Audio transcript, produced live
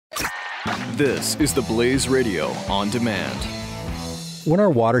This is the Blaze Radio on demand. When our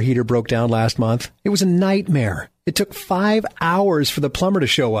water heater broke down last month, it was a nightmare. It took 5 hours for the plumber to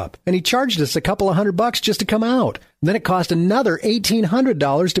show up, and he charged us a couple of $100 just to come out. Then it cost another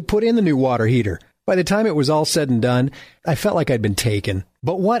 $1,800 to put in the new water heater. By the time it was all said and done, I felt like I'd been taken.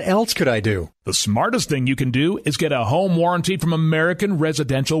 But what else could I do? The smartest thing you can do is get a home warranty from American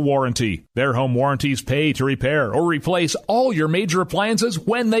Residential Warranty. Their home warranties pay to repair or replace all your major appliances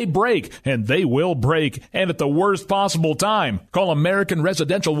when they break, and they will break, and at the worst possible time. Call American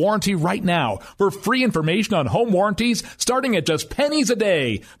Residential Warranty right now for free information on home warranties starting at just pennies a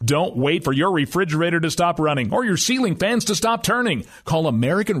day. Don't wait for your refrigerator to stop running or your ceiling fans to stop turning. Call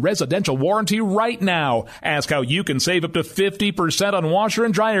American Residential Warranty right now. Ask how you can save up to 50% on washer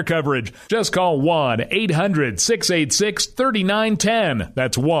and dryer coverage. Just call 1-800-686-3910.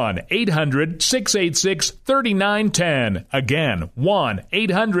 That's 1-800-686-3910. Again,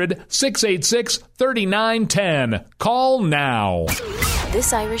 1-800-686-3910. Call now.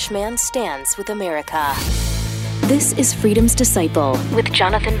 This Irish man stands with America. This is Freedom's Disciple with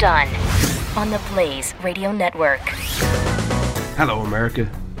Jonathan Dunn on the Blaze Radio Network. Hello, America.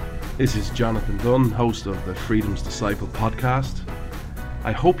 This is Jonathan Dunn, host of the Freedom's Disciple podcast.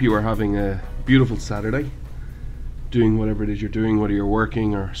 I hope you are having a beautiful Saturday, doing whatever it is you're doing, whether you're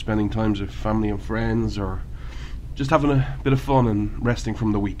working or spending time with family and friends or just having a bit of fun and resting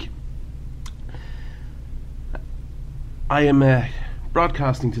from the week. I am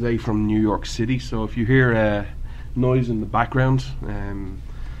broadcasting today from New York City, so if you hear noise in the background,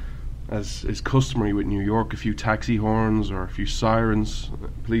 as is customary with New York, a few taxi horns or a few sirens,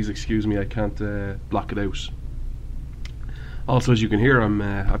 please excuse me, I can't block it out. Also, as you can hear,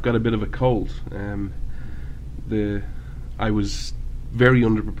 I've got a bit of a cold. I was very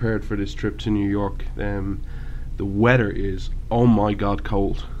underprepared for this trip to New York. The weather is, oh my God,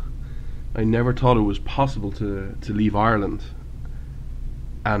 cold. I never thought it was possible to leave Ireland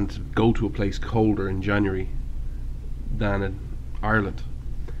and go to a place colder in January than in Ireland.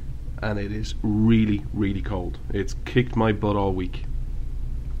 And it is really, really cold. It's kicked my butt all week.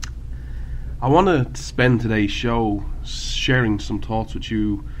 I want to spend today's show sharing some thoughts with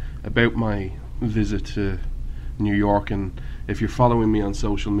you about my visit to New York, and if you're following me on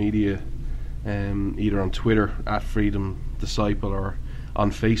social media, either on Twitter at Freedom Disciple or on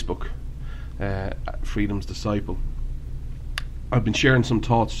Facebook at Freedom's Disciple, I've been sharing some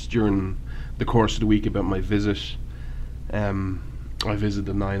thoughts during the course of the week about my visit. I visited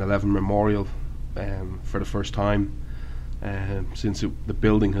the 9/11 Memorial for the first time since the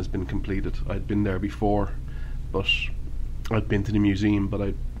building has been completed. I'd been there before, but I'd been to the museum, but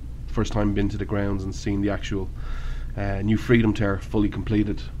I'd first time been to the grounds and seen the actual new Freedom Tower fully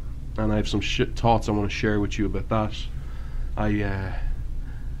completed. And I have some thoughts I want to share with you about that. I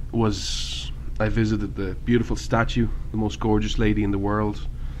visited the beautiful statue, the most gorgeous lady in the world,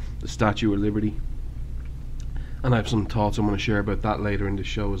 the Statue of Liberty. And I have some thoughts I want to share about that later in the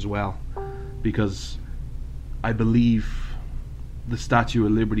show as well, because I believe the Statue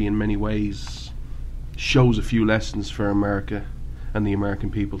of Liberty in many ways shows a few lessons for America and the American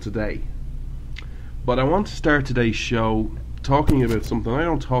people today. But I want to start today's show talking about something I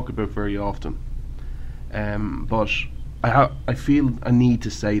don't talk about very often, but I feel a need to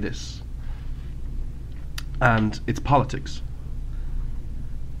say this, and it's politics.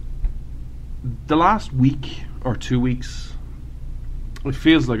 The last week or 2 weeks, it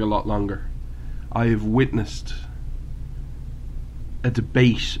feels like a lot longer, I have witnessed a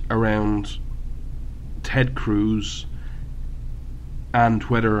debate around Ted Cruz and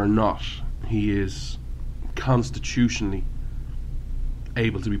whether or not he is constitutionally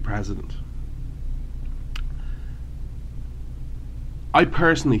able to be president. I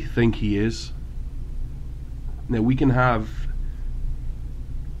personally think he is. Now, we can have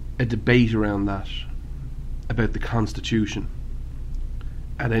a debate around that, about the Constitution,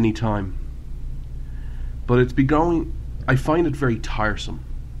 at any time. But I find it very tiresome.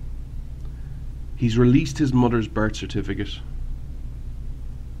 He's released his mother's birth certificate.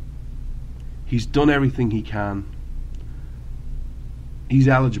 He's done everything he can. He's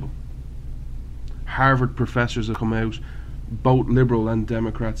eligible. Harvard professors have come out. Both Liberal and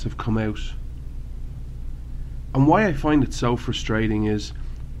Democrats have come out. And why I find it so frustrating is,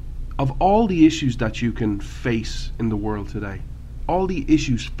 of all the issues that you can face in the world today, all the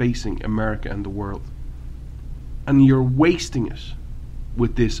issues facing America and the world, and you're wasting it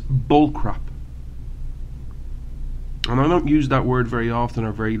with this bullcrap. And I don't use that word very often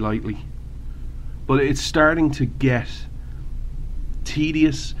or very lightly, but it's starting to get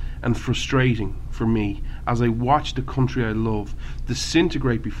tedious and frustrating for me as I watch the country I love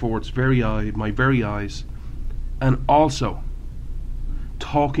disintegrate before my very eyes, and also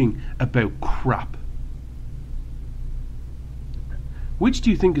talking about crap. Which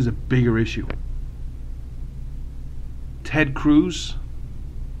do you think is a bigger issue? Ted Cruz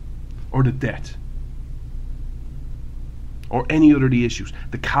or the debt? Or any other of the issues?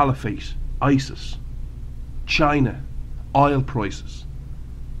 The caliphate, ISIS, China, oil prices.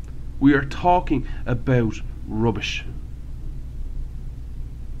 We are talking about rubbish.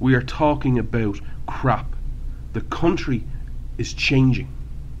 We are talking about crap. The country is changing.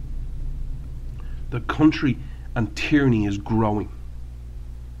 The country and tyranny is growing.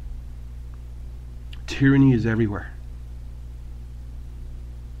 Tyranny is everywhere.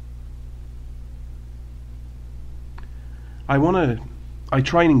 I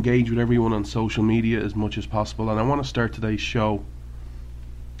try and engage with everyone on social media as much as possible, and I want to start today's show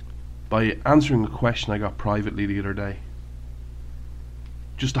by answering a question I got privately the other day,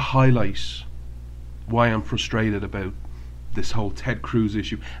 just to highlight why I'm frustrated about this whole Ted Cruz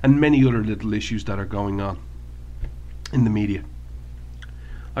issue and many other little issues that are going on in the media.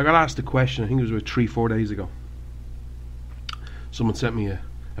 I got asked a question, I think it was about 3-4 days ago. Someone sent me a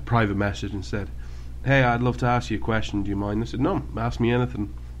private message and said, "Hey, I'd love to ask you a question, do you mind?" I said, "No, ask me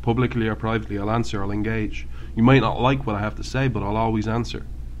anything, publicly or privately, I'll answer, I'll engage. You might not like what I have to say, but I'll always answer."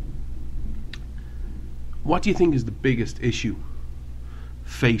 What do you think is the biggest issue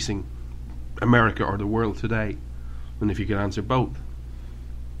facing America or the world today? And if you could answer both.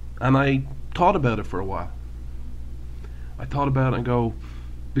 And I thought about it for a while. I thought about it and go,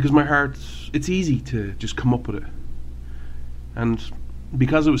 because my heart, it's easy to just come up with it. And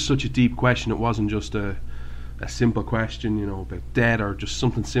because it was such a deep question, it wasn't just a simple question, about debt or just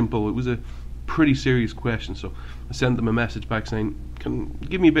something simple. It was a pretty serious question. So I sent them a message back saying,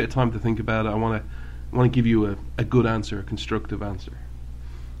 give me a bit of time to think about it. I want to give you a good answer, a constructive answer.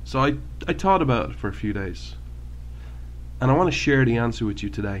 So I thought about it for a few days. And I want to share the answer with you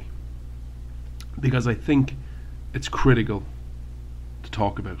today, because I think it's critical to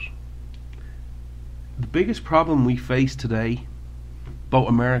talk about. The biggest problem we face today, both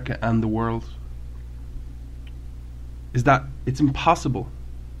America and the world, is that it's impossible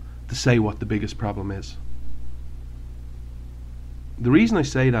to say what the biggest problem is. The reason I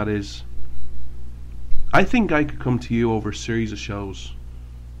say that is, I think I could come to you over a series of shows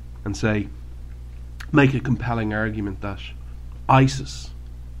and say, make a compelling argument that ISIS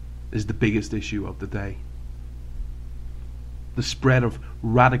is the biggest issue of the day. The spread of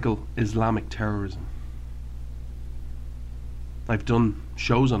radical Islamic terrorism. I've done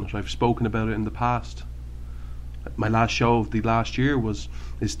shows on it. I've spoken about it in the past. My last show of the last year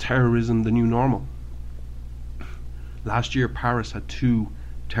Is Terrorism the New Normal? Last year Paris had 2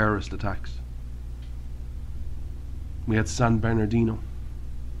 terrorist attacks. We had San Bernardino.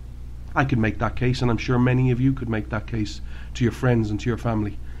 I could make that case, and I'm sure many of you could make that case to your friends and to your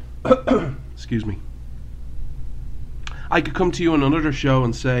family. Excuse me. I could come to you on another show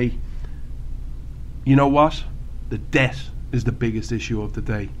and say, you know what? The debt is the biggest issue of the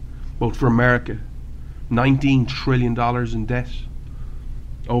day, both for America. $19 trillion in debt,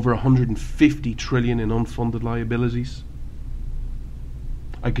 over $150 trillion in unfunded liabilities.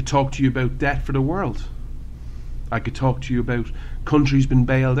 I could talk to you about debt for the world. I could talk to you about countries been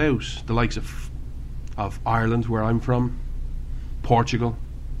bailed out, the likes of Ireland, where I'm from, Portugal,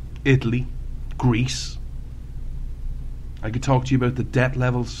 Italy, Greece. I could talk to you about the debt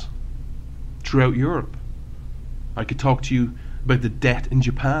levels throughout Europe. I could talk to you about the debt in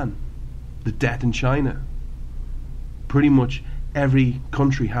Japan, the debt in China. Pretty much every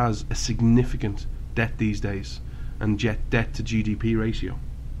country has a significant debt these days, and debt to GDP ratio.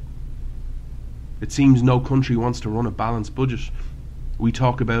 It seems no country wants to run a balanced budget. We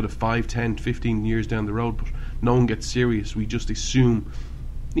talk about it 5, 10, 15 years down the road, but no one gets serious. We just assume,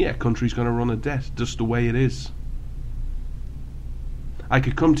 country's going to run a debt, just the way it is. I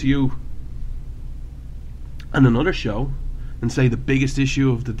could come to you on another show and say the biggest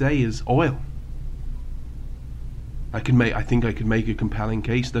issue of the day is oil. I think I could make a compelling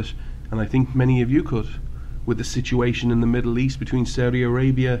case that, and I think many of you could, with the situation in the Middle East between Saudi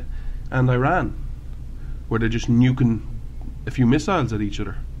Arabia and Iran, where they're just nuking a few missiles at each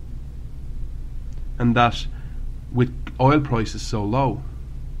other. And that with oil prices so low,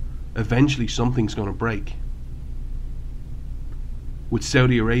 eventually something's going to break. With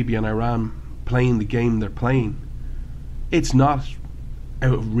Saudi Arabia and Iran playing the game they're playing, it's not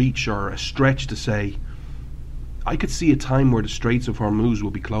out of reach or a stretch to say, I could see a time where the Straits of Hormuz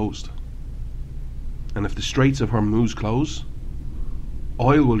will be closed. And if the Straits of Hormuz close,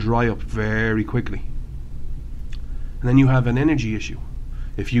 oil will dry up very quickly. And then you have an energy issue.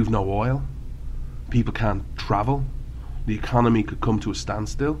 If you've no oil, people can't travel, the economy could come to a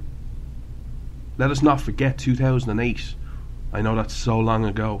standstill. Let us not forget 2008. I know that's so long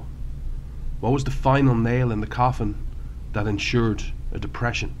ago. What was the final nail in the coffin that ensured a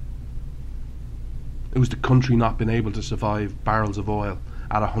depression? It was the country not being able to survive barrels of oil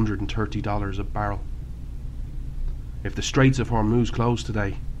at $130 a barrel. If the Straits of Hormuz closed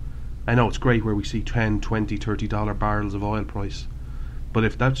today, I know it's great where we see $10, $20, $30 barrels of oil price, but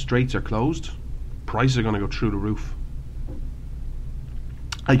if that straits are closed, prices are going to go through the roof.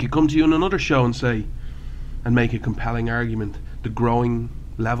 I could come to you in another show and say, and make a compelling argument, the growing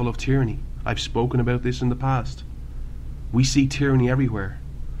level of tyranny. I've spoken about this in the past. We see tyranny everywhere.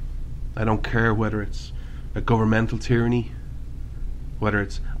 I don't care whether it's a governmental tyranny, whether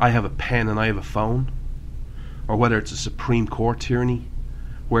it's I have a pen and I have a phone, or whether it's a Supreme Court tyranny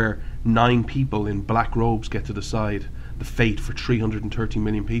where 9 people in black robes get to decide the fate for 330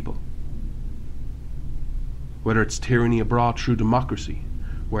 million people. Whether it's tyranny abroad through democracy,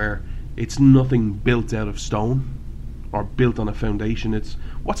 where it's nothing built out of stone or built on a foundation, it's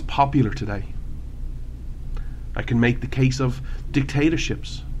what's popular today. I can make the case of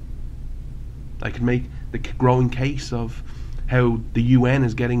dictatorships. I can make the growing case of how the UN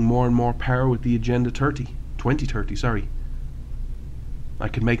is getting more and more power with the Agenda 2030. I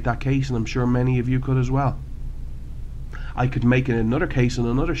could make that case, and I'm sure many of you could as well. I could make another case in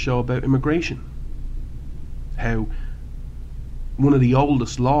another show about immigration. How one of the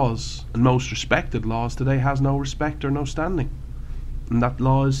oldest laws and most respected laws today has no respect or no standing. And that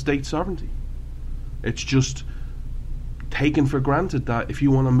law is state sovereignty. It's just taken for granted that if you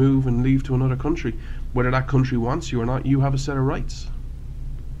want to move and leave to another country, whether that country wants you or not, you have a set of rights.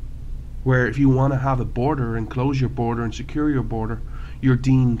 Where if you want to have a border and close your border and secure your border, you're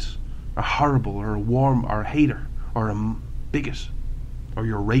deemed a horrible or a warm or a hater or a bigot or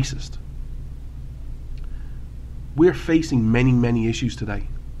you're racist. We're facing many, many issues today.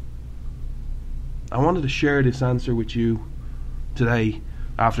 I wanted to share this answer with you today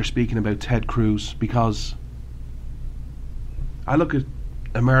after speaking about Ted Cruz, because I look at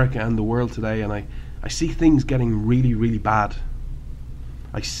America and the world today and I see things getting really, really bad.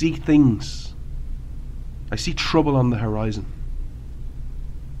 I see trouble on the horizon.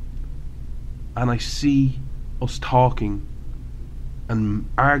 And I see us talking and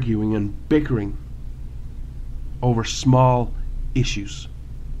arguing and bickering over small issues.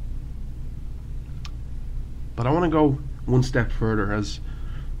 But I want to go one step further, as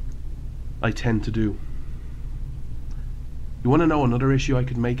I tend to do. You want to know another issue I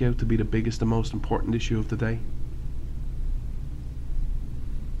could make out to be the biggest and most important issue of the day?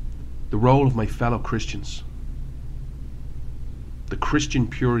 The role of my fellow Christians. The Christian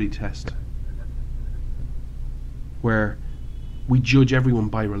purity test, where we judge everyone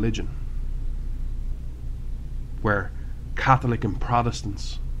by religion, where Catholic and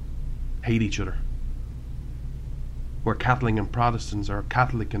Protestants hate each other, where Catholic and Protestants are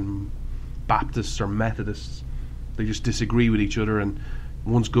Catholic and Baptists or Methodists. They just disagree with each other, and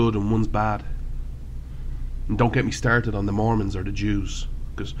one's good and one's bad. And don't get me started on the Mormons or the Jews,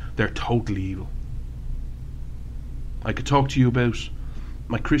 because they're totally evil. I could talk to you about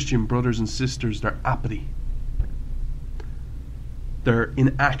my Christian brothers and sisters, their apathy, their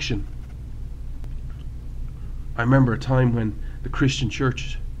inaction. I remember a time when the Christian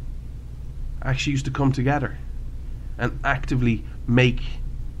church actually used to come together and actively make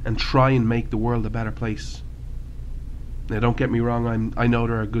and try and make the world a better place. Now, don't get me wrong, I know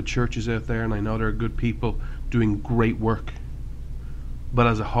there are good churches out there, and I know there are good people doing great work. But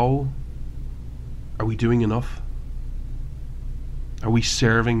as a whole, are we doing enough? Are we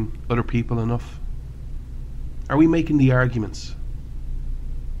serving other people enough? Are we making the arguments?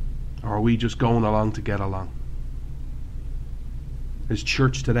 Or are we just going along to get along? Is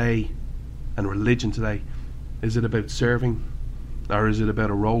church today and religion today, is it about serving? Or is it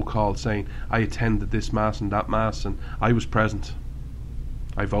about a roll call saying, I attended this mass and that mass and I was present,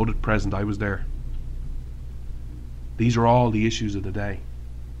 I voted present, I was there? These are all the issues of the day.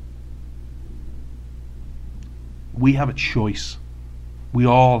 We have a choice. We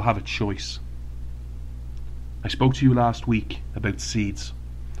all have a choice. I spoke to you last week about seeds.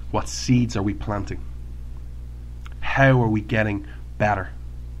 What seeds are we planting? How are we getting better?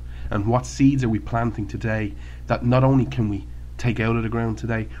 And what seeds are we planting today that not only can we take out of the ground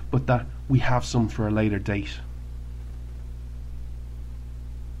today, but that we have some for a later date?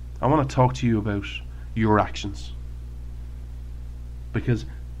 I want to talk to you about your actions, because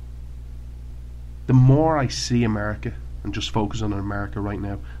the more I see America, and just focus on America right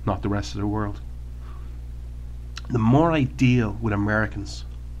now, not the rest of the world, the more I deal with Americans,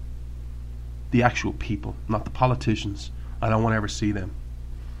 the actual people, not the politicians, I don't want to ever see them.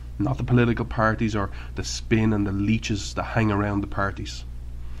 Not the political parties or the spin and the leeches that hang around the parties.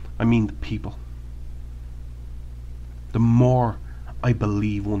 I mean the people. The more I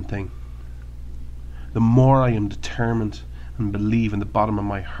believe one thing, the more I am determined and believe in the bottom of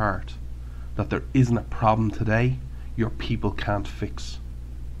my heart that there isn't a problem today your people can't fix.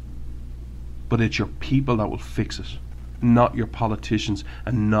 But it's your people that will fix it, not your politicians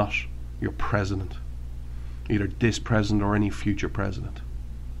and not your president. Either this president or any future president.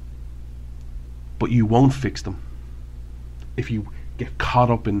 But you won't fix them if you get caught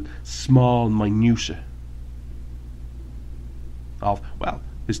up in small minutiae of, well,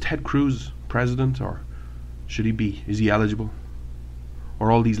 is Ted Cruz president, or should he be? Is he eligible?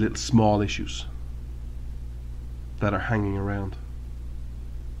 Or all these little small issues that are hanging around.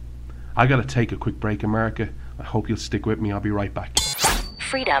 I gotta take a quick break, America. I hope you'll stick with me. I'll be right back.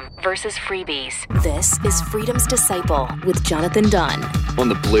 Freedom versus freebies. This is Freedom's Disciple with Jonathan Dunn on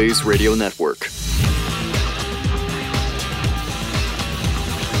the Blaze Radio Network.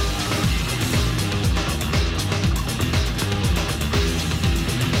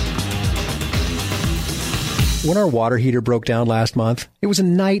 When our water heater broke down last month, it was a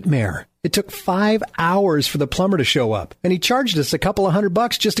nightmare. It took 5 hours for the plumber to show up, and he charged us a couple of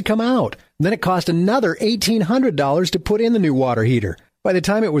 $100 just to come out. Then it cost another $1,800 to put in the new water heater. By the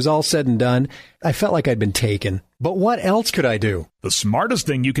time it was all said and done, I felt like I'd been taken. But what else could I do? The smartest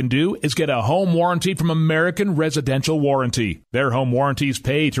thing you can do is get a home warranty from American Residential Warranty. Their home warranties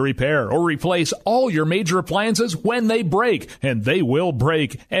pay to repair or replace all your major appliances when they break, and they will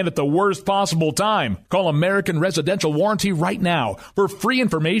break, and at the worst possible time. Call American Residential Warranty right now for free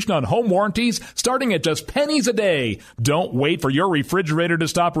information on home warranties starting at just pennies a day. Don't wait for your refrigerator to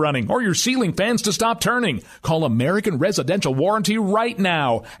stop running or your ceiling fans to stop turning. Call American Residential Warranty right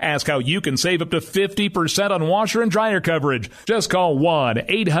now. Ask how you can save up to 50% on washer and dryer coverage. Just call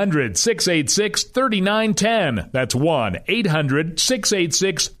 1-800-686-3910. That's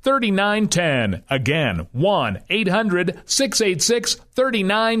 1-800-686-3910. Again,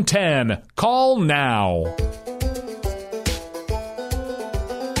 1-800-686-3910. Call now.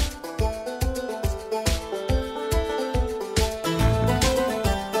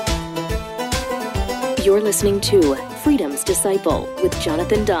 You're listening to Freedom's Disciple with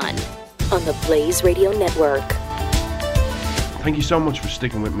Jonathan Dunn on the Blaze Radio Network. Thank you so much for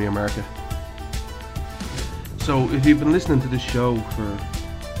sticking with me, America. So, if you've been listening to this show for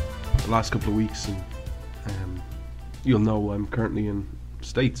the last couple of weeks, and you'll know I'm currently in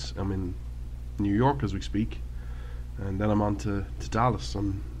States. I'm in New York as we speak, and then I'm on to Dallas.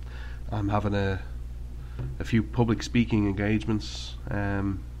 I'm having a few public speaking engagements. I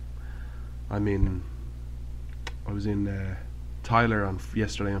was in Tyler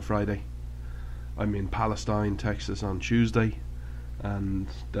yesterday and Friday. I'm in Palestine, Texas on Tuesday, and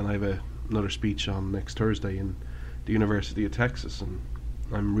then I have another speech on next Thursday in the University of Texas, and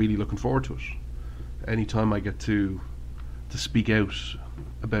I'm really looking forward to it. Anytime I get to speak out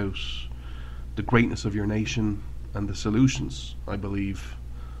about the greatness of your nation and the solutions, I believe,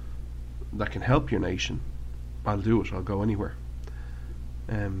 that can help your nation, I'll do it. I'll go anywhere.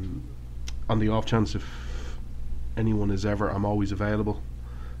 On the off chance if anyone is ever, I'm always available.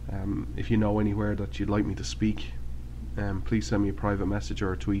 If you know anywhere that you'd like me to speak, please send me a private message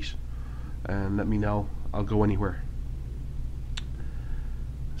or a tweet and let me know. I'll go anywhere.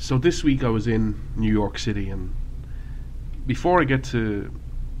 So this week I was in New York City, and before I get to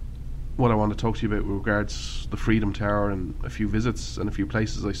what I want to talk to you about with regards the Freedom Tower and a few visits and a few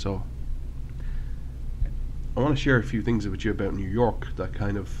places I saw, I want to share a few things with you about New York that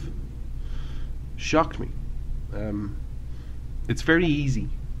kind of shocked me. It's very easy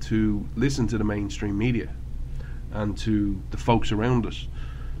to listen to the mainstream media and to the folks around us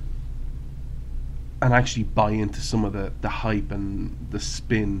and actually buy into some of the hype and the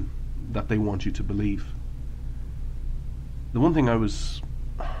spin that they want you to believe. The one thing and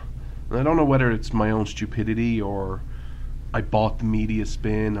I don't know whether it's my own stupidity or I bought the media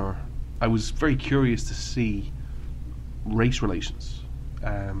spin, or I was very curious to see race relations,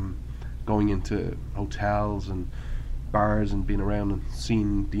 going into hotels and bars and being around and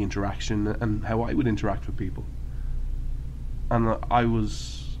seeing the interaction and how I would interact with people. And I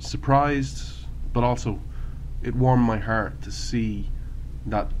was surprised, but also it warmed my heart to see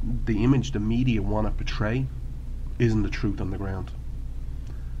that the image the media want to portray isn't the truth on the ground.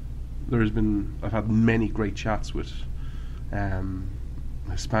 I've had many great chats with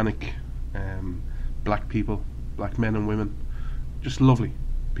Hispanic, black people, black men and women, just lovely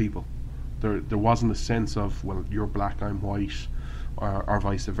people. There wasn't a sense of, well, you're black, I'm white, or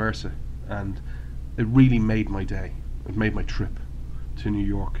vice versa. And it really made my day. It made my trip to New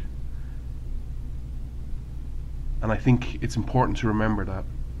York. And I think it's important to remember that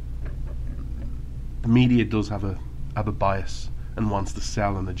the media does have a bias and wants to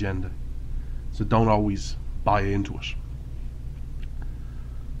sell an agenda. So don't always buy into it.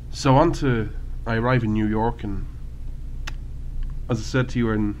 So I arrive in New York, and as I said to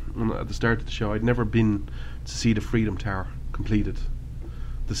you at the start of the show, I'd never been to see the Freedom Tower completed,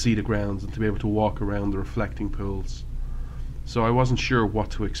 to see the grounds and to be able to walk around the reflecting pools. So I wasn't sure what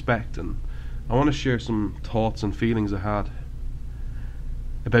to expect, and I want to share some thoughts and feelings I had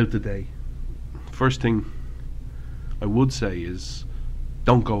about the day. First thing I would say is,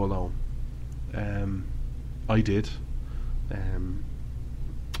 don't go alone. I did.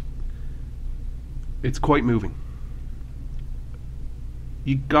 It's quite moving.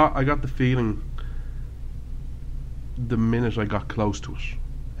 I got the feeling the minute I got close to it.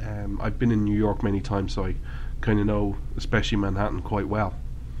 I've been in New York many times, so I kind of know, especially Manhattan, quite well.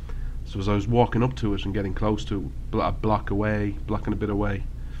 So as I was walking up to it and getting close to it, a blocking a bit away,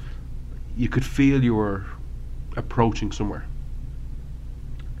 you could feel you were approaching somewhere.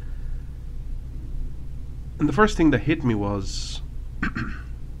 And the first thing that hit me was,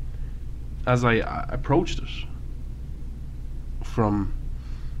 as I approached it from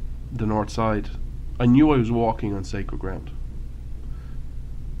the north side, I knew I was walking on sacred ground.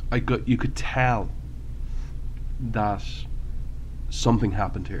 You could tell that something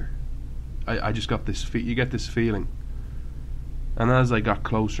happened here. I just got this you get this feeling. And as I got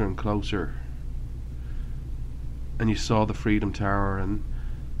closer and closer, and you saw the Freedom Tower, and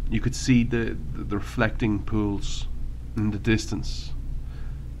you could see the reflecting pools in the distance,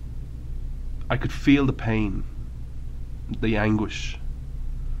 I could feel the pain, the anguish,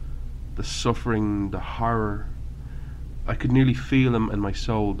 the suffering, the horror. I could nearly feel them in my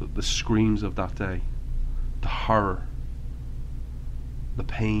soul, the screams of that day, the horror, the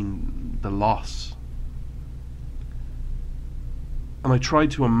pain, the loss. And I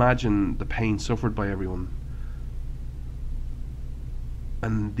tried to imagine the pain suffered by everyone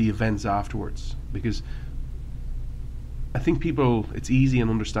and the events afterwards, because I think people, it's easy and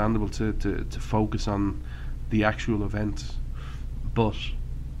understandable to focus on the actual event, but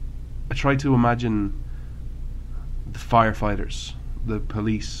I tried to imagine the firefighters, the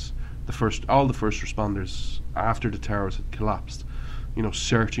police, all the first responders after the towers had collapsed,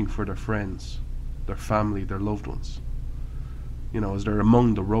 searching for their friends, their family, their loved ones, as they're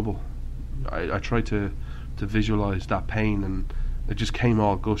among the rubble. I tried to visualize that pain, and it just came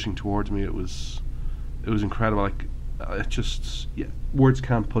all gushing towards me. It was incredible. Words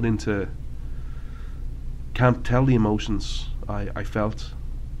can't tell the emotions I felt.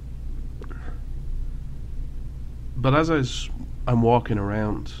 But as I'm walking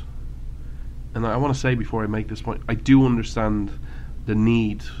around, and I want to say before I make this point, I do understand the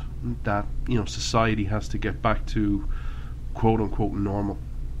need that society has to get back to quote unquote normal.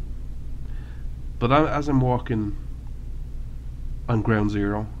 But as I'm walking on Ground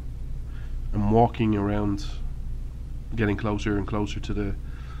Zero, I'm walking around, getting closer and closer to the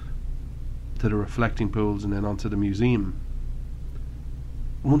reflecting pools and then onto the museum.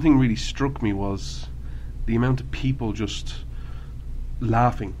 One thing really struck me was the amount of people just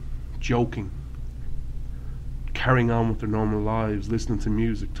laughing, joking, carrying on with their normal lives, listening to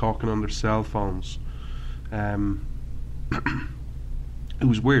music, talking on their cell phones. It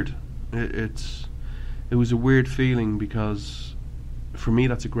was weird. It was a weird feeling, because for me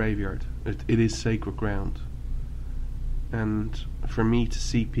that's a graveyard. It is sacred ground. And for me to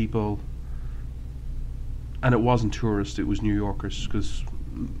see people, and it wasn't tourists, it was New Yorkers, because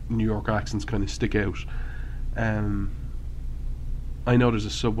New York accents kind of stick out. I know there's a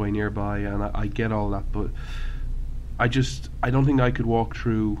subway nearby, and I get all that, but I don't think I could walk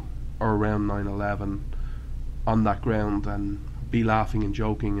through or around 9/11 on that ground and be laughing and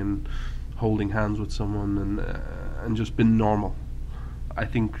joking and holding hands with someone and just being normal. I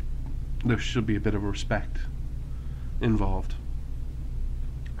think there should be a bit of respect involved.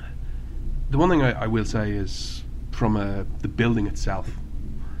 The one thing I will say is, from the building itself,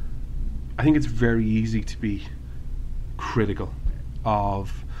 I think it's very easy to be critical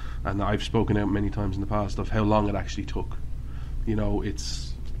of, and I've spoken out many times in the past, of how long it actually took.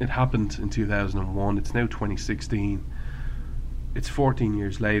 It happened in 2001, it's now 2016, it's 14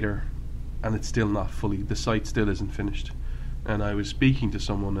 years later, and it's still not the site still isn't finished. And I was speaking to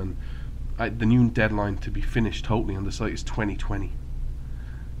someone, and the new deadline to be finished totally on the site is 2020.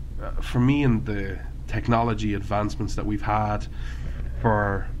 For me, and the technology advancements that we've had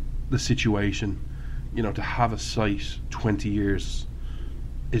for the situation, you know, to have a site 20 years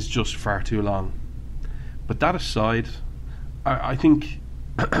is just far too long. But that aside, I think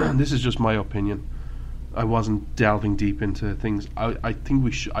this is just my opinion. I wasn't delving deep into things. I think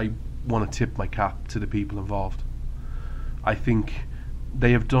I want to tip my cap to the people involved. I think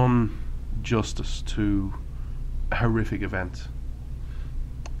they have done justice to a horrific event.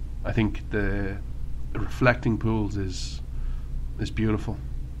 I think the reflecting pools is beautiful.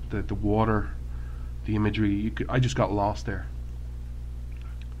 The water, the imagery. I just got lost there.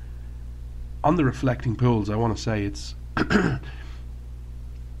 On the reflecting pools, I want to say it's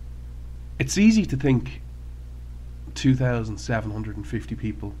it's easy to think 2,750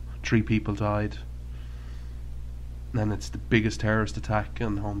 people, 3 people died, and it's the biggest terrorist attack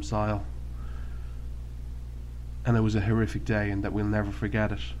on home soil, and it was a horrific day, and that we'll never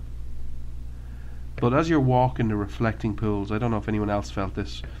forget it. But as you're walking the reflecting pools, I don't know if anyone else felt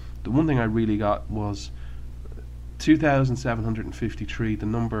this, the one thing I really got was 2,753, the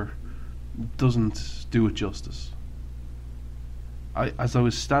number doesn't do it justice. As I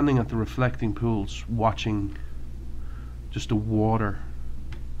was standing at the reflecting pools watching just the water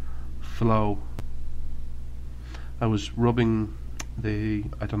flow, I was rubbing I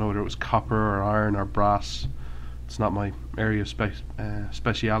don't know whether it was copper or iron or brass, it's not my area of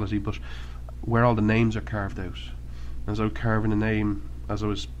speciality, but where all the names are carved out. As I was carving a name, as I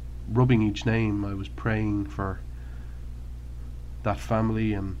was rubbing each name, I was praying for that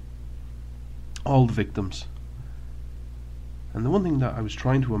family and all the victims. And the one thing that I was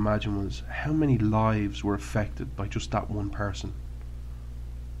trying to imagine was how many lives were affected by just that one person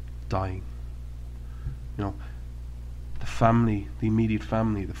dying. You know, the family, the immediate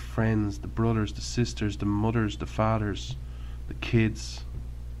family, the friends, the brothers, the sisters, the mothers, the fathers, the kids,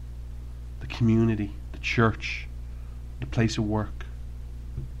 the community, the church, the place of work.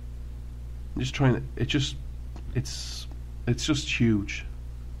 I'm just trying to, it's just huge.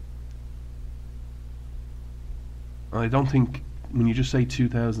 And I don't think, when you just say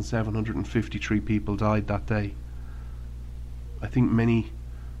 2,753 people died that day, I think many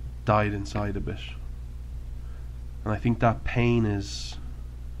died inside a bit. And I think that pain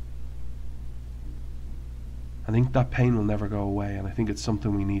will never go away, and I think it's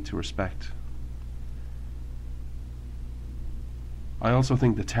something we need to respect. I also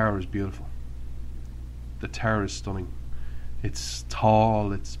think the tower is beautiful. The tower is stunning. It's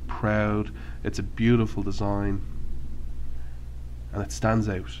tall, it's proud, it's a beautiful design, and it stands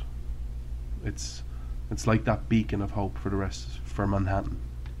out. It's like that beacon of hope for Manhattan.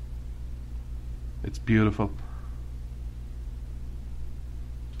 It's beautiful.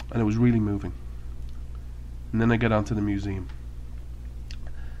 And it was really moving. And then I get onto the museum.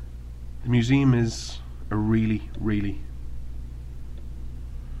 The museum is a really, really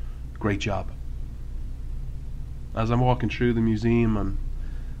great job. As I'm walking through the museum,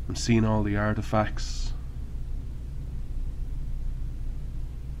 I'm seeing all the artifacts,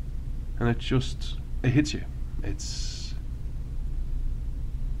 and it hits you.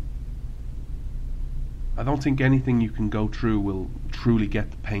 I don't think anything you can go through will truly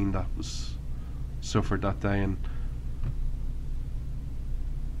get the pain that was suffered that day, and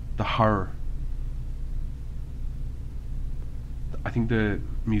the horror. I think the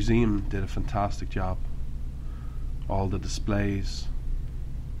museum did a fantastic job. All the displays,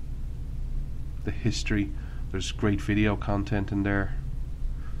 the history, there's great video content in there.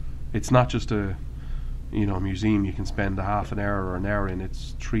 It's not just a museum you can spend a half an hour or an hour in.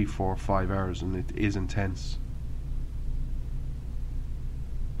 It's 3, 4, 5 hours, and it is intense.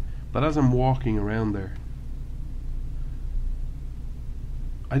 But as I'm walking around there,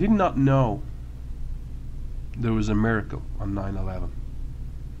 I did not know there was a miracle on 9/11.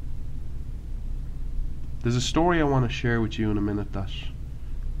 There's a story I want to share with you in a minute that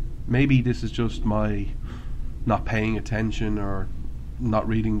maybe this is just my not paying attention or not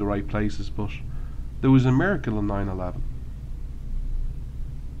reading the right places, but there was a miracle on 9/11.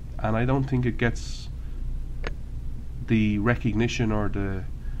 And I don't think it gets the recognition or the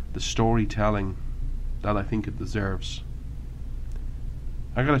storytelling that I think it deserves.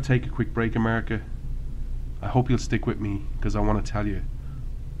 I gotta take a quick break, America. I hope you'll stick with me, because I want to tell you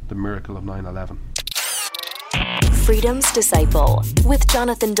the miracle of 9/11. Freedom's Disciple with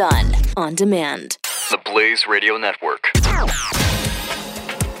Jonathan Dunn on demand. The Blaze Radio Network.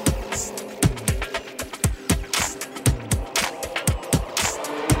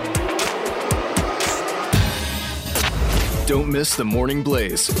 Don't miss the Morning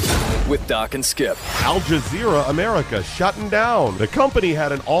Blaze with Doc and Skip. Al Jazeera America shutting down. The company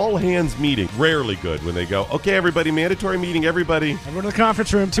had an all-hands meeting. Rarely good when they go, okay, everybody, mandatory meeting, everybody. Everyone in the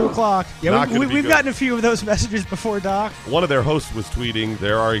conference room, 2 o'clock. Yeah, we've gotten a few of those messages before, Doc. One of their hosts was tweeting,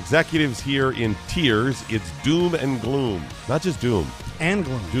 there are executives here in tears. It's doom and gloom. Not just doom. And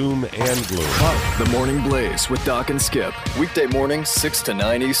gloom. Doom and gloom. The Morning Blaze with Doc and Skip. Weekday mornings, 6 to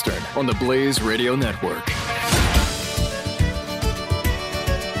 9 Eastern on the Blaze Radio Network.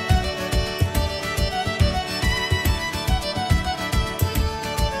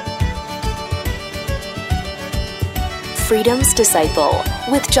 Freedom's Disciple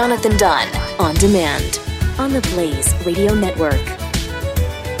with Jonathan Dunn on demand on the Blaze Radio Network.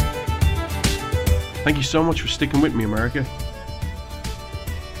 Thank you so much for sticking with me, America.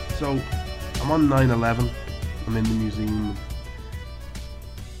 So, I'm on 9/11. I'm in the museum.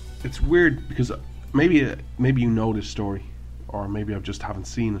 It's weird because maybe you know this story, or maybe I just haven't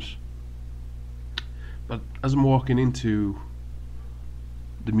seen it. But as I'm walking into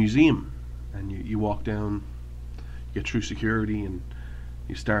the museum, and you walk down, you get through security, and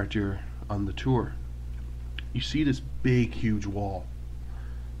you start on the tour, you see this big, huge wall,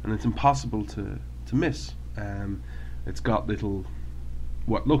 and it's impossible to miss. It's got little,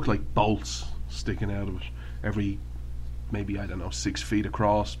 what look like bolts sticking out of it, every maybe, 6 feet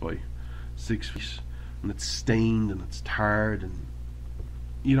across by 6 feet, and it's stained and it's tarred, and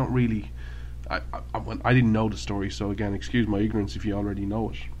you don't really, I didn't know the story, so again, excuse my ignorance if you already know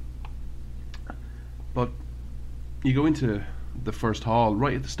it. But you go into the first hall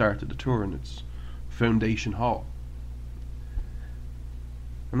right at the start of the tour, and it's Foundation Hall.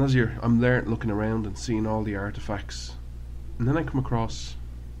 And as I'm there looking around and seeing all the artifacts, and then I come across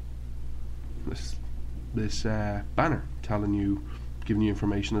this banner giving you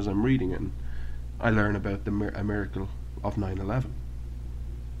information as I'm reading it, and I learn about a miracle of 9/11.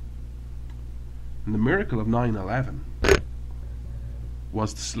 And the miracle of 9/11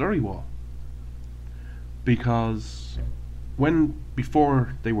 was the slurry wall. Because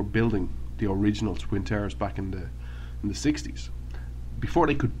before they were building the original Twin Towers back in the 60s, before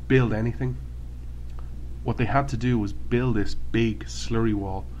they could build anything, what they had to do was build this big slurry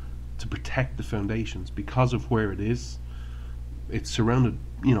wall to protect the foundations. Because of where it is, it's surrounded,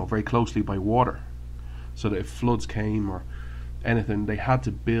 very closely by water, so that if floods came or anything, they had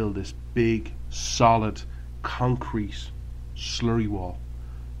to build this big, solid, concrete slurry wall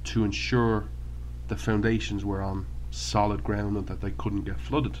to ensure the foundations were on solid ground and that they couldn't get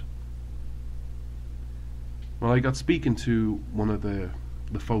flooded. Well, I got speaking to one of the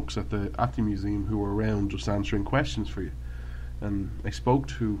folks at the museum who were around just answering questions for you, and I spoke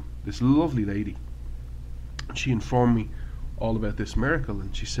to this lovely lady. She informed me all about this miracle,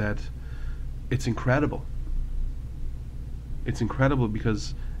 and she said it's incredible. It's incredible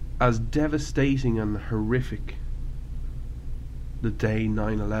because as devastating and horrific the day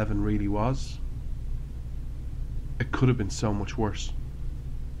 9/11 really was, it could have been so much worse.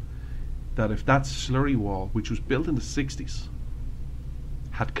 That if that slurry wall, which was built in the 60s,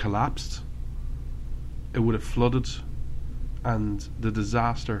 had collapsed, it would have flooded, and the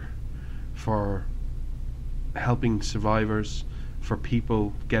disaster for helping survivors, for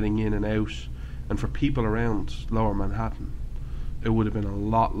people getting in and out, and for people around Lower Manhattan, it would have been a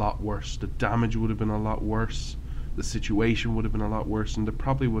lot worse. The damage would have been a lot worse, the situation would have been a lot worse, and there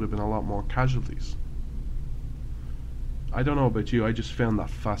probably would have been a lot more casualties. I don't know about you, I just found that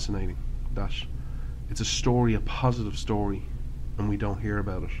fascinating, that it's a story, a positive story, and we don't hear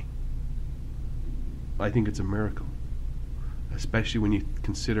about it. I think it's a miracle, especially when you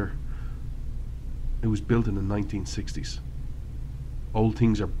consider it was built in the 1960s. Old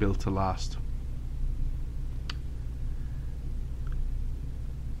things are built to last.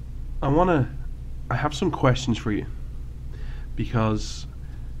 I have some questions for you, because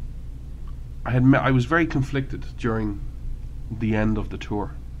I was very conflicted during the end of the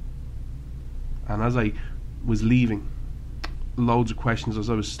tour, and as I was leaving, loads of questions as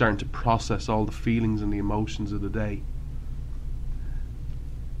I was starting to process all the feelings and the emotions of the day.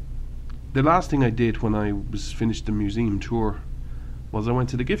 The last thing I did when I was finished the museum tour was I went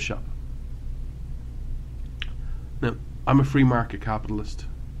to the gift shop. Now, I'm a free market capitalist.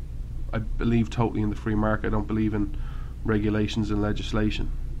 I believe totally in the free market. I don't believe in regulations and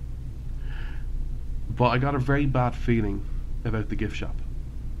legislation. But I got a very bad feeling about the gift shop.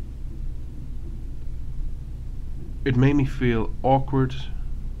 It made me feel awkward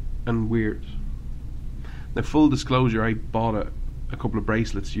and weird. Now, full disclosure, I bought a couple of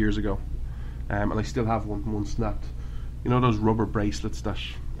bracelets years ago, and I still have one snapped. You know those rubber bracelets that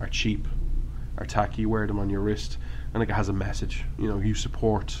are cheap, are tacky, you wear them on your wrist, and like it has a message. You know, you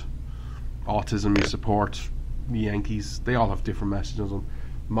support autism, you support the Yankees. They all have different messages.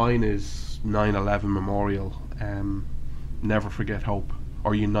 Mine is 9/11 Memorial, never forget hope,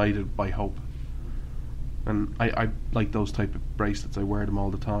 or united by hope. And I like those type of bracelets. I wear them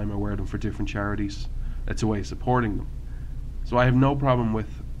all the time. I wear them for different charities. It's a way of supporting them. So I have no problem with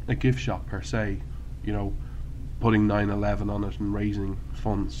a gift shop per se, you know, putting 9/11 on it and raising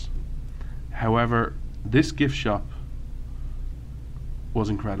funds. However, this gift shop was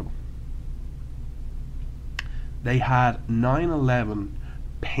incredible. They had 9/11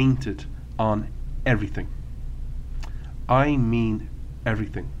 painted on everything. I mean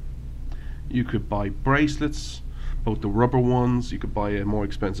everything. You could buy bracelets, both the rubber ones, you could buy a more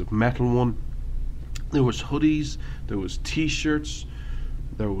expensive metal one. There was hoodies, there was t-shirts,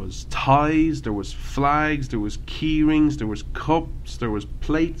 there was ties, there was flags, there was key rings, there was cups, there was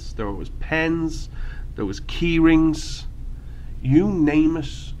plates, there was pens, there was key rings. You name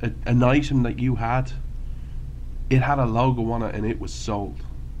it, an item that you had, it had a logo on it and it was sold.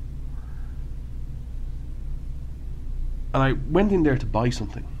 And I went in there to buy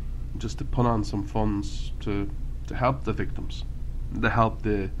something, just to put on some funds to help the victims, to help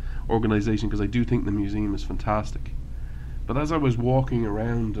the organisation, because I do think the museum is fantastic. But as I was walking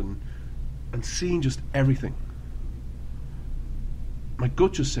around and seeing just everything, my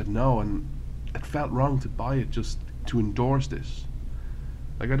gut just said no, and it felt wrong to buy it, just to endorse this.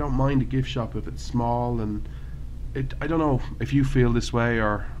 Like, I don't mind a gift shop if it's small, and I don't know if you feel this way,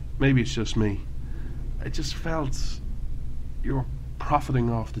 or maybe it's just me. I just felt you're profiting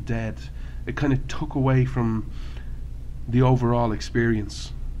off the dead. It kind of took away from the overall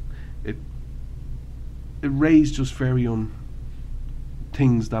experience. It raised just very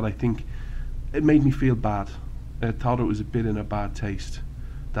things that I think, it made me feel bad. I thought it was a bit in a bad taste,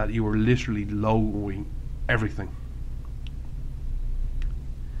 that you were literally lowering everything.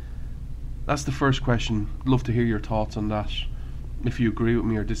 That's the first question. Love to hear your thoughts on that. If you agree with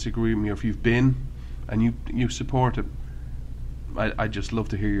me or disagree with me, or if you've been and you support it, I'd just love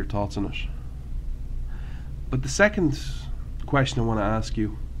to hear your thoughts on it. But the second question I want to ask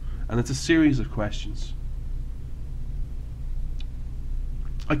you, and it's a series of questions.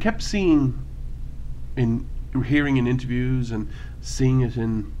 I kept hearing in interviews and seeing it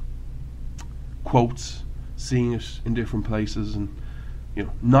in quotes, seeing it in different places, and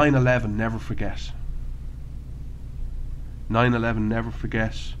 9/11, never forget. 9/11, never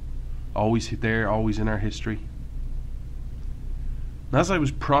forget. Always there, always in our history. And as I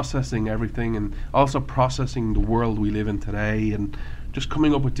was processing everything, and also processing the world we live in today, and just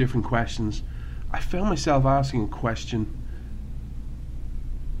coming up with different questions, I found myself asking a question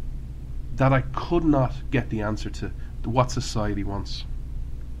that I could not get the answer to what society wants.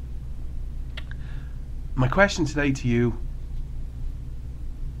 My question today to you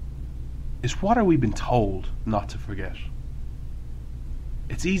is, what are we been told not to forget?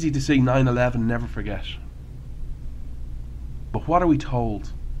 It's easy to say 9/11, never forget. But what are we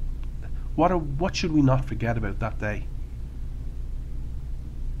told? What should we not forget about that day?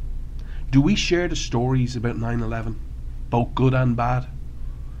 Do we share the stories about 9/11, both good and bad?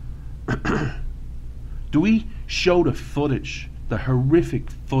 Do we show the footage, the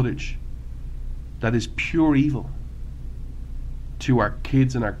horrific footage that is pure evil, to our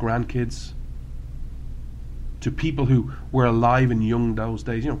kids and our grandkids, to people who were alive and young those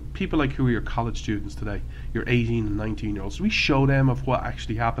days? People like who are your college students today, your 18 and 19-year-olds. Do we show them of what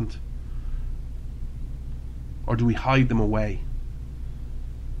actually happened? Or do we hide them away?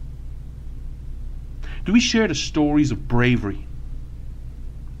 Do we share the stories of bravery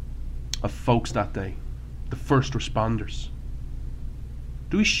of folks that day, the first responders?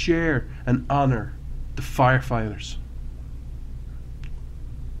 Do we share and honour the firefighters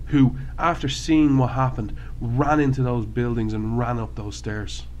who, after seeing what happened, ran into those buildings and ran up those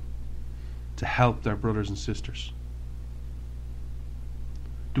stairs to help their brothers and sisters?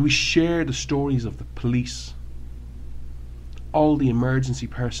 Do we share the stories of the police, all the emergency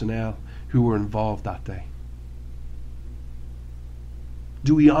personnel who were involved that day?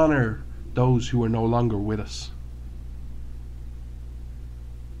 Do we honour those who are no longer with us?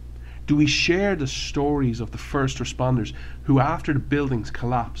 Do we share the stories of the first responders who, after the buildings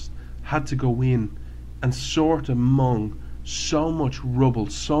collapsed, had to go in and sort among so much rubble,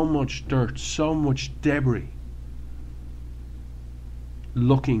 so much dirt, so much debris,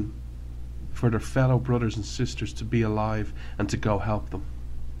 looking for their fellow brothers and sisters to be alive and to go help them?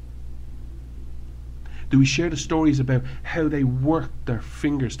 Do we share the stories about how they worked their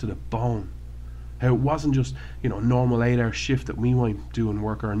fingers to the bone? How it wasn't just, a normal 8-hour shift that we might do in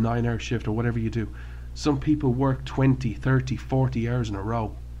work, or a 9-hour shift, or whatever you do. Some people work 20, 30, 40 hours in a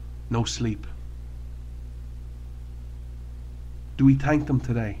row. No sleep. Do we thank them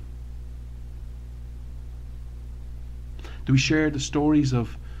today? Do we share the stories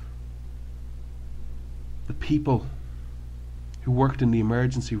of the people who worked in the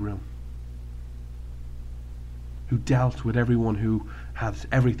emergency room, who dealt with everyone who had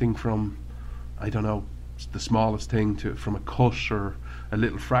everything from, I don't know, the smallest thing to from a cut or a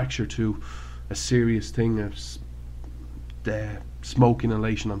little fracture to a serious thing of smoke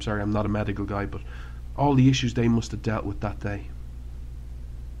inhalation? I'm sorry, I'm not a medical guy, but all the issues they must have dealt with that day.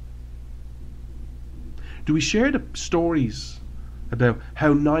 Do we share the stories about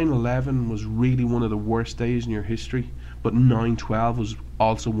how 9/11 was really one of the worst days in your history, but 9/12 was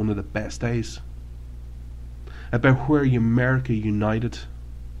also one of the best days? About where America united,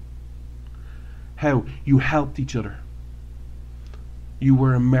 how you helped each other. You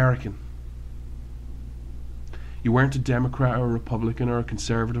were American. You weren't a Democrat or a Republican or a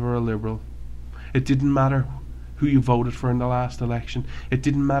Conservative or a Liberal. It didn't matter who you voted for in the last election. It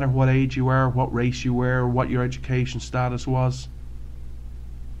didn't matter what age you were, what race you were, or what your education status was.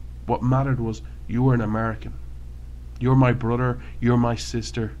 What mattered was you were an American. You're my brother, you're my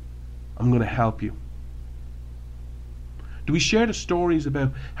sister. I'm going to help you. Do we share the stories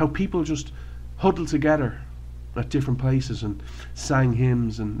about how people just huddled together at different places and sang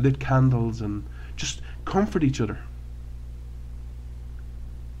hymns and lit candles and just comfort each other?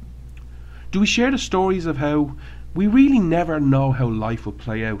 Do we share the stories of how we really never know how life will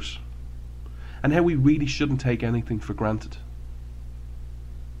play out and how we really shouldn't take anything for granted?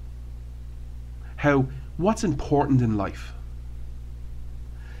 How what's important in life?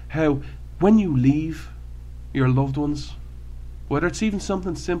 How when you leave your loved ones, whether it's even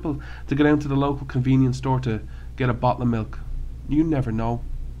something simple to go down to the local convenience store to get a bottle of milk, you never know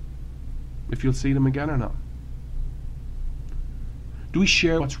if you'll see them again or not. Do we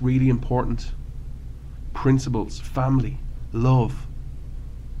share what's really important? Principles, family, love,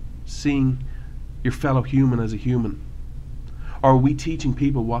 seeing your fellow human as a human? Or are we teaching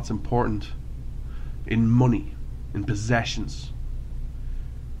people what's important in money, in possessions,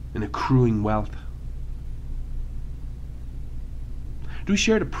 in accruing wealth? Do we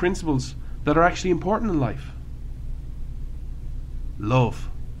share the principles that are actually important in life? Love,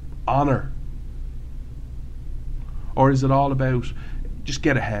 honor. Or is it all about just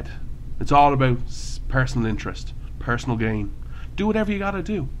get ahead? It's all about personal interest, personal gain. Do whatever you gotta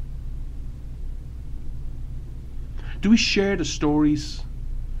do. Do we share the stories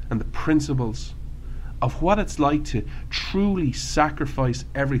and the principles of what it's like to truly sacrifice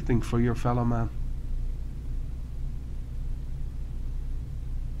everything for your fellow man?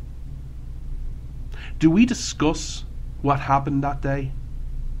 Do we discuss what happened that day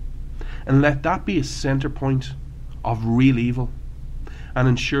and let that be a centre point of real evil and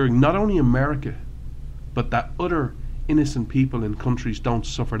ensuring not only America but that other innocent people in countries don't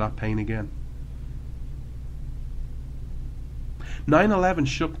suffer that pain again? 9/11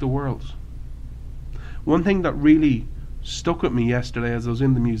 shook the world. One thing that really stuck with me yesterday as I was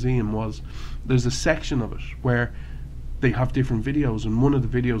in the museum was there's a section of it where they have different videos, and one of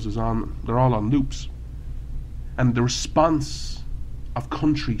the videos is they're all on loops, and the response of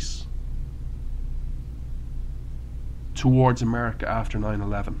countries towards America after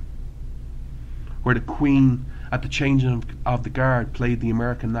 9/11, where the Queen at the changing of the guard played the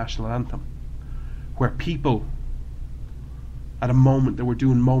American national anthem, where people at a moment they were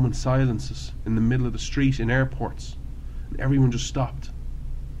doing moment silences in the middle of the street in airports, and everyone just stopped.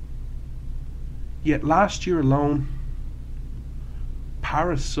 Yet last year alone,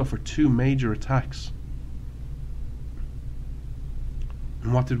 Paris suffered 2 major attacks.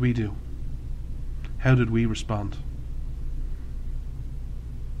 And what did we do? How did we respond?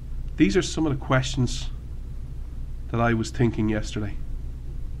 These are some of the questions that I was thinking yesterday.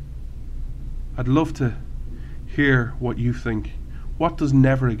 I'd love to hear what you think. What does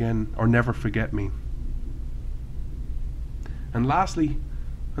never again or never forget mean? And lastly,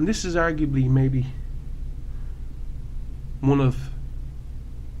 and this is arguably maybe one of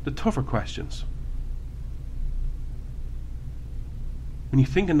the tougher questions. When you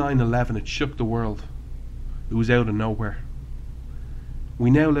think of 9/11, it shook the world. It was out of nowhere. We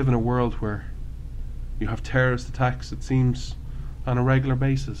now live in a world where you have terrorist attacks, it seems, on a regular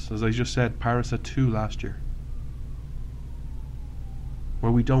basis. As I just said, Paris had 2 last year.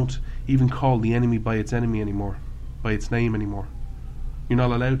 Where we don't even call the enemy by its enemy anymore, by its name anymore. You're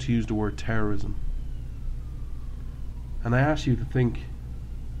not allowed to use the word terrorism. And I ask you to think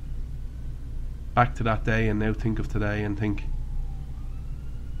back to that day and now think of today and think,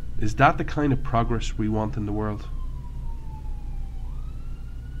 Is that the kind of progress we want in the world?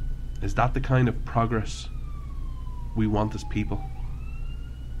 Is that the kind of progress we want as people?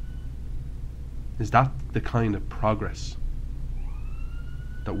 Is that the kind of progress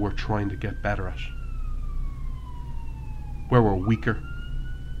that we're trying to get better at? Where we're weaker,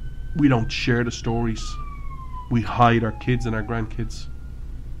 we don't share the stories, we hide our kids and our grandkids.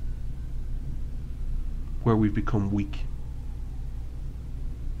 Where we've become weak.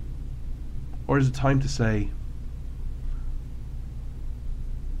 Or is it time to say,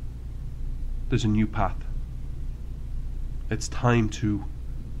 there's a new path? It's time to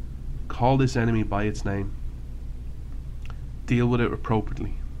call this enemy by its name, deal with it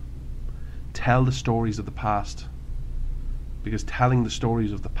appropriately, tell the stories of the past, because telling the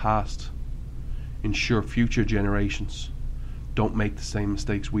stories of the past ensure future generations don't make the same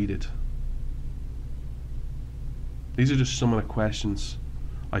mistakes we did. These are just some of the questions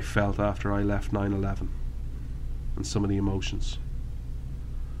I felt after I left 9/11 and some of the emotions.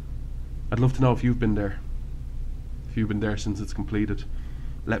 I'd love to know if you've been there. If you've been there since it's completed,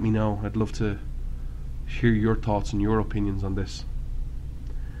 let me know. I'd love to hear your thoughts and your opinions on this.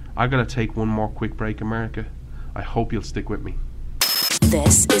 I gotta take one more quick break, America. I hope you'll stick with me.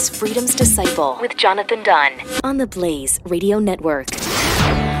 This is Freedom's Disciple with Jonathan Dunn on the Blaze Radio Network.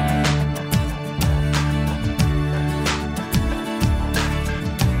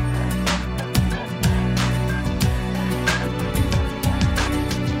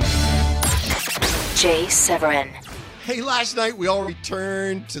 Jay Severin. Hey, last night we all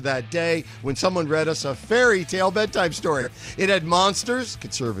returned to that day when someone read us a fairy tale bedtime story. It had monsters,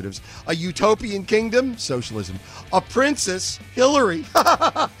 conservatives, a utopian kingdom, socialism, a princess, Hillary,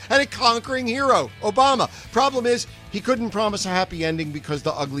 and a conquering hero, Obama. Problem is, he couldn't promise a happy ending because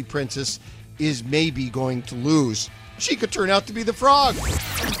the ugly princess is maybe going to lose. She could turn out to be the frog.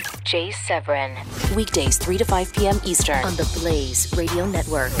 Jay Severin. Weekdays 3 to 5 p.m. Eastern on the Blaze Radio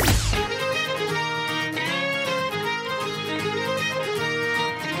Network.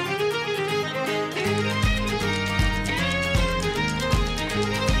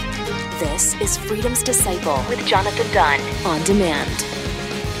 This is Freedom's Disciple with Jonathan Dunn on demand.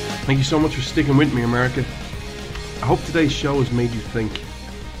 Thank you so much for sticking with me, America. I hope today's show has made you think.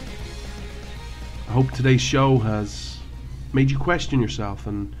 I hope today's show has made you question yourself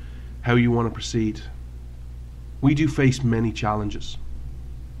and how you want to proceed. We do face many challenges.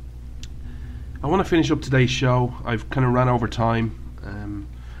 I want to finish up today's show. I've kind of ran over time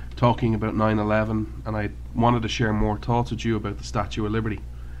talking about 9/11, and I wanted to share more thoughts with you about the Statue of Liberty.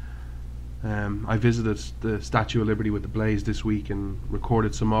 I visited the Statue of Liberty with the Blaze this week and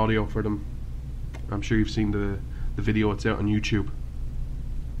recorded some audio for them. I'm sure you've seen the video, it's out on YouTube.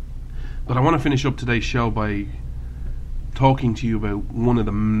 But I want to finish up today's show by talking to you about one of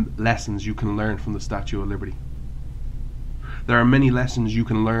the lessons you can learn from the Statue of Liberty. There are many lessons you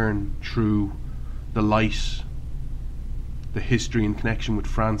can learn through the light, the history and connection with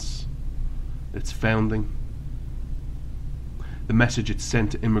France, its founding, the message it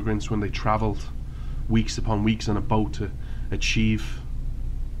sent to immigrants when they travelled weeks upon weeks on a boat to achieve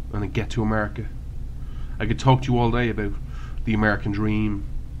and get to America. I could talk to you all day about the American dream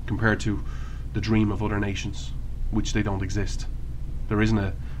compared to the dream of other nations, which they don't exist. There isn't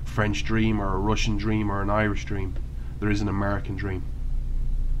a French dream or a Russian dream or an Irish dream. There is an American dream.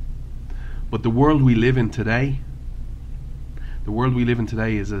 But the world we live in today,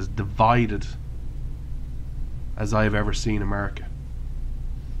 is as divided as I have ever seen America.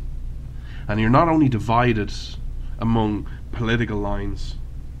 And you're not only divided among political lines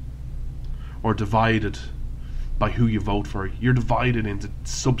or divided by who you vote for, you're divided into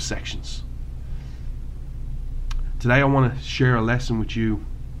subsections. Today I want to share a lesson with you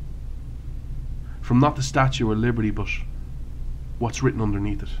from not the Statue of Liberty, but what's written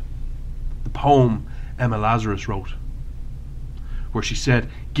underneath it. The poem Emma Lazarus wrote, where she said,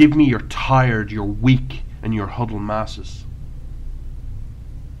 "Give me your tired, your weak, and your huddled masses."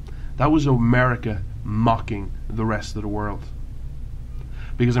 That was America mocking the rest of the world.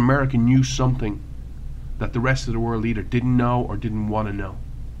 Because America knew something that the rest of the world either didn't know or didn't want to know.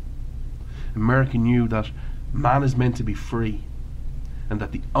 America knew that man is meant to be free, and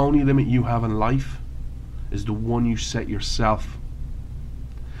that the only limit you have in life is the one you set yourself.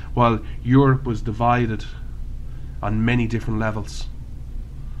 While Europe was divided on many different levels,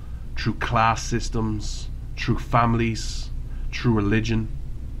 through class systems, through families, through religion,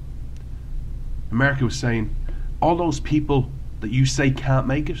 America was saying, all those people that you say can't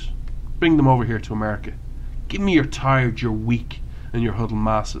make it, bring them over here to America. Give me your tired, your weak, and your huddled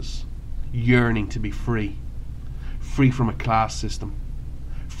masses, yearning to be free. Free from a class system,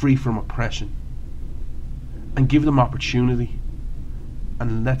 free from oppression, and give them opportunity,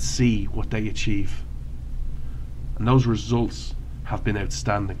 and let's see what they achieve. And those results have been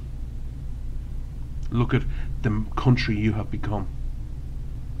outstanding. Look at the country you have become.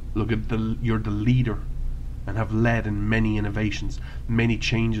 Look at you're the leader and have led in many innovations, many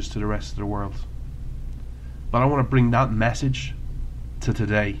changes to the rest of the world. But I want to bring that message to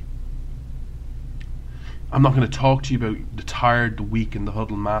today. I'm not going to talk to you about the tired, the weak, and the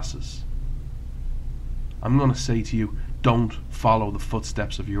huddled masses. I'm going to say to you, don't follow the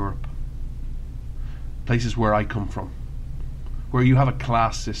footsteps of Europe. Places where I come from, where you have a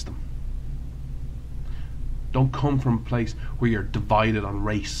class system. Don't come from a place where you're divided on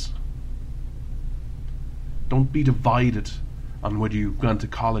race. Don't be divided on whether you've gone to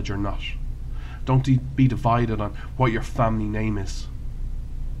college or not. Don't be divided on what your family name is.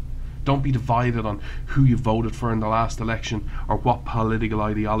 Don't be divided on who you voted for in the last election or what political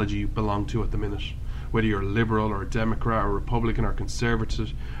ideology you belong to at the minute. Whether you're a liberal or a Democrat or Republican or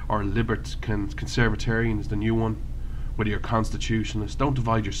conservative or conservatarian is the new one. Whether you're constitutionalist. Don't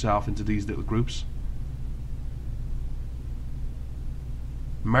divide yourself into these little groups.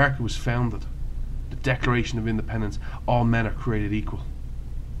 America was founded. The Declaration of Independence, all men are created equal.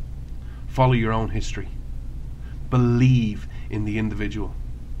 Follow your own history. Believe in the individual.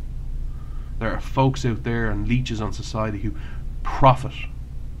 There are folks out there and leeches on society who profit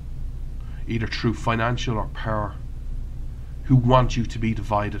either through financial or power, who want you to be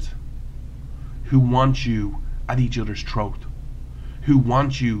divided, who want you at each other's throat, who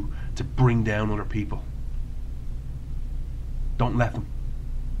want you to bring down other people. Don't let them.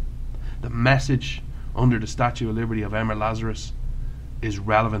 The message under the Statue of Liberty of Emma Lazarus is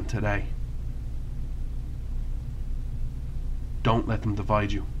relevant today. Don't let them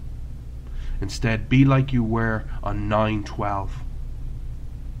divide you. Instead, be like you were on 9/12,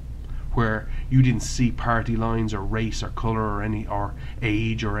 where you didn't see party lines or race or colour or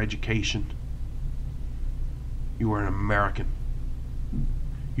age or education. You were an American.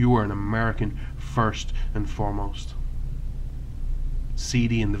 You were an American first and foremost. See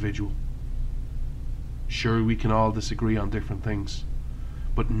the individual. Sure, we can all disagree on different things,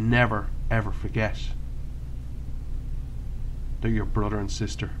 but never ever forget they're your brother and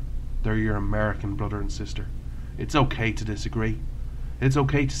sister. They're your American brother and sister. It's okay to disagree. It's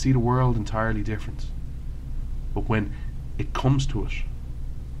okay to see the world entirely different. But when it comes to it,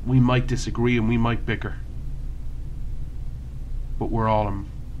 we might disagree and we might bicker. But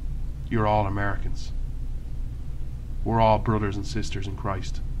you're all Americans. We're all brothers and sisters in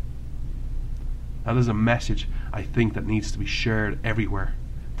Christ. That is a message I think that needs to be shared everywhere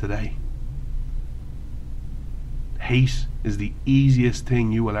today. Hate is the easiest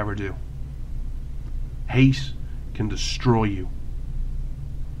thing you will ever do. Hate can destroy you.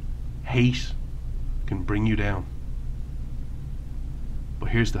 Hate can bring you down. But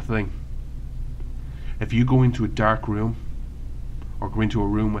here's the thing. If you go into a dark room or go into a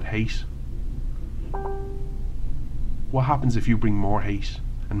room with hate, what happens if you bring more hate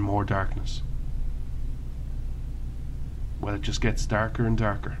and more darkness? Well, it just gets darker and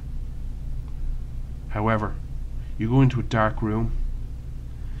darker. However, you go into a dark room,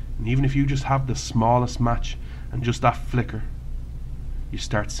 and even if you just have the smallest match and just that flicker, you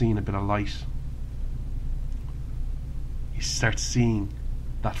start seeing a bit of light. You start seeing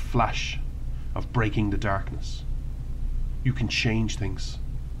that flash of breaking the darkness. You can change things.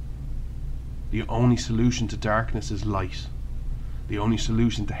 The only solution to darkness is light. The only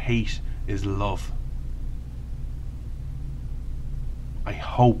solution to hate is love. I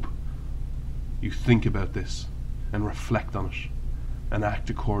hope you think about this and reflect on it and act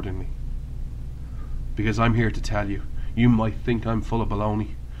accordingly. Because I'm here to tell you, you might think I'm full of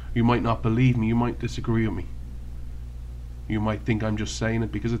baloney. You might not believe me. You might disagree with me. You might think I'm just saying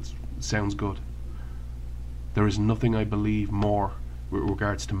it because it sounds good. There is nothing I believe more with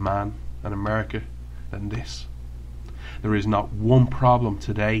regards to man and America than this. There is not one problem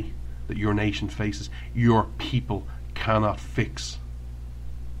today that your nation faces your people cannot fix.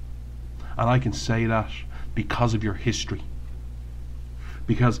 And I can say that because of your history.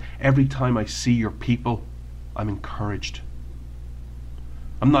 Because every time I see your people, I'm encouraged.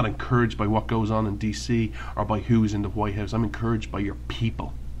 I'm not encouraged by what goes on in DC or by who's in the White House. I'm encouraged by your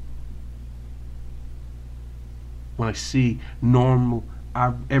people. When I see normal,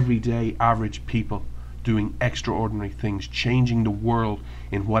 everyday, average people doing extraordinary things, changing the world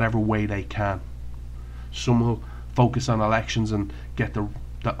in whatever way they can. Some will focus on elections and get the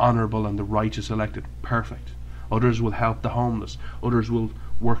honourable and the righteous elected. Perfect. Others will help the homeless. Others will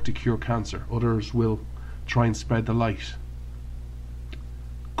work to cure cancer. Others will try and spread the light.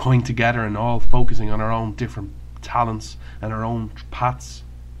 coming together and all focusing on our own different talents and our own paths.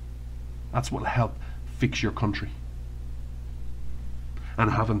 That's what will help fix your country. And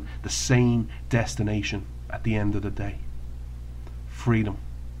having the same destination at the end of the day. Freedom.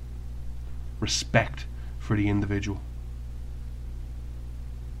 Respect for the individual.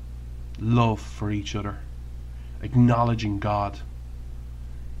 Love for each other. Acknowledging God.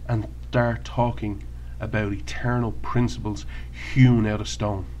 And start talking about eternal principles hewn out of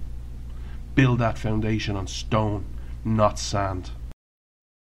stone. Build that foundation on stone, not sand.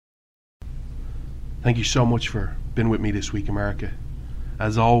 Thank you so much for being with me this week, America.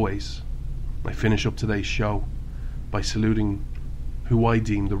 As always, I finish up today's show by saluting who I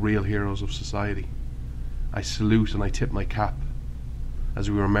deem the real heroes of society. I salute and I tip my cap as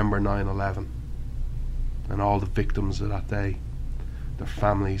we remember 9/11 and all the victims of that day, their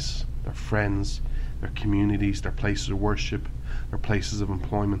families, their friends, their communities, their places of worship, their places of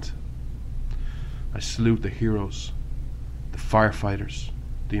employment. I salute the heroes, the firefighters,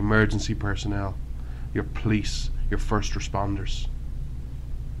 the emergency personnel, your police, your first responders,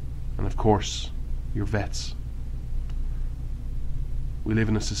 and of course, your vets. We live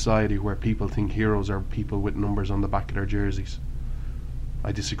in a society where people think heroes are people with numbers on the back of their jerseys.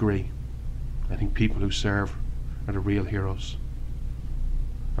 I disagree. I think people who serve are the real heroes.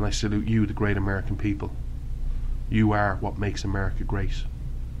 And I salute you, the great American people. You are what makes America great.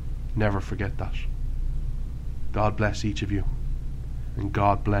 Never forget that. God bless each of you. And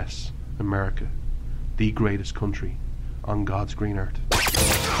God bless America, the greatest country on God's green earth.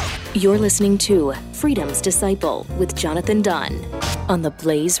 You're listening to Freedom's Disciple with Jonathan Dunn on the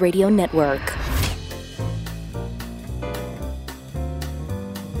Blaze Radio Network.